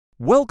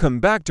Welcome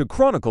back to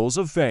Chronicles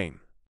of Fame.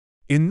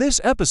 In this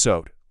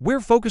episode, we're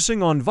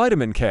focusing on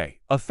vitamin K,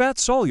 a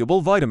fat-soluble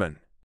vitamin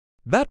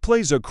that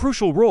plays a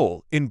crucial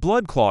role in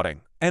blood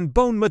clotting and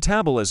bone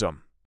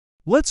metabolism.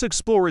 Let's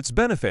explore its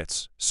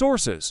benefits,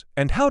 sources,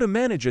 and how to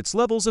manage its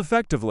levels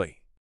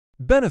effectively.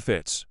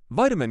 Benefits: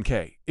 vitamin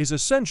K is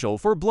essential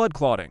for blood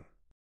clotting,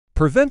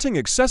 preventing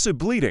excessive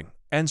bleeding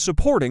and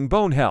supporting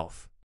bone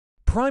health.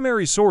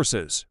 Primary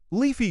sources: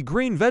 leafy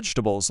green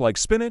vegetables like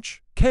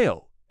spinach,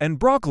 kale, and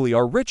broccoli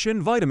are rich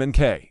in vitamin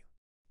K.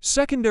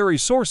 Secondary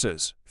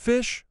sources: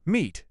 fish,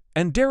 meat,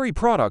 and dairy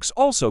products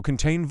also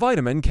contain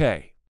vitamin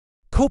K.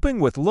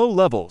 Coping with low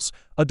levels,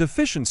 a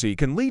deficiency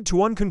can lead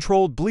to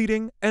uncontrolled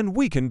bleeding and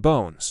weakened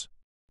bones.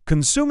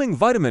 Consuming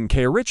vitamin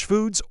K-rich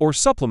foods or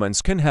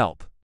supplements can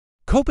help.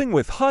 Coping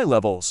with high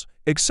levels,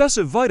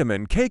 excessive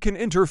vitamin K can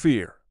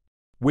interfere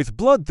with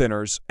blood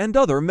thinners and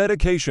other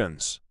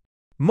medications.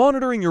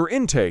 Monitoring your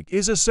intake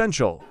is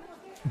essential.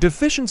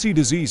 Deficiency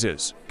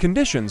diseases,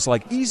 conditions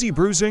like easy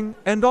bruising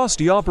and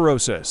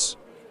osteoporosis,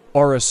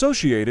 are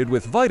associated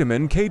with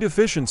vitamin K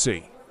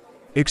deficiency.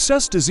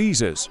 Excess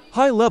diseases,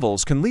 high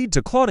levels can lead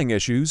to clotting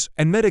issues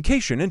and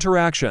medication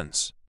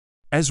interactions.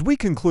 As we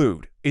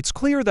conclude, it's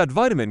clear that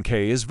vitamin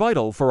K is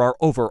vital for our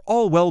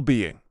overall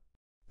well-being.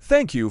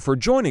 Thank you for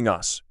joining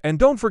us, and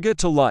don't forget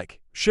to like,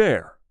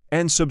 share,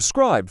 and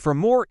subscribe for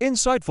more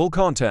insightful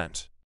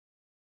content.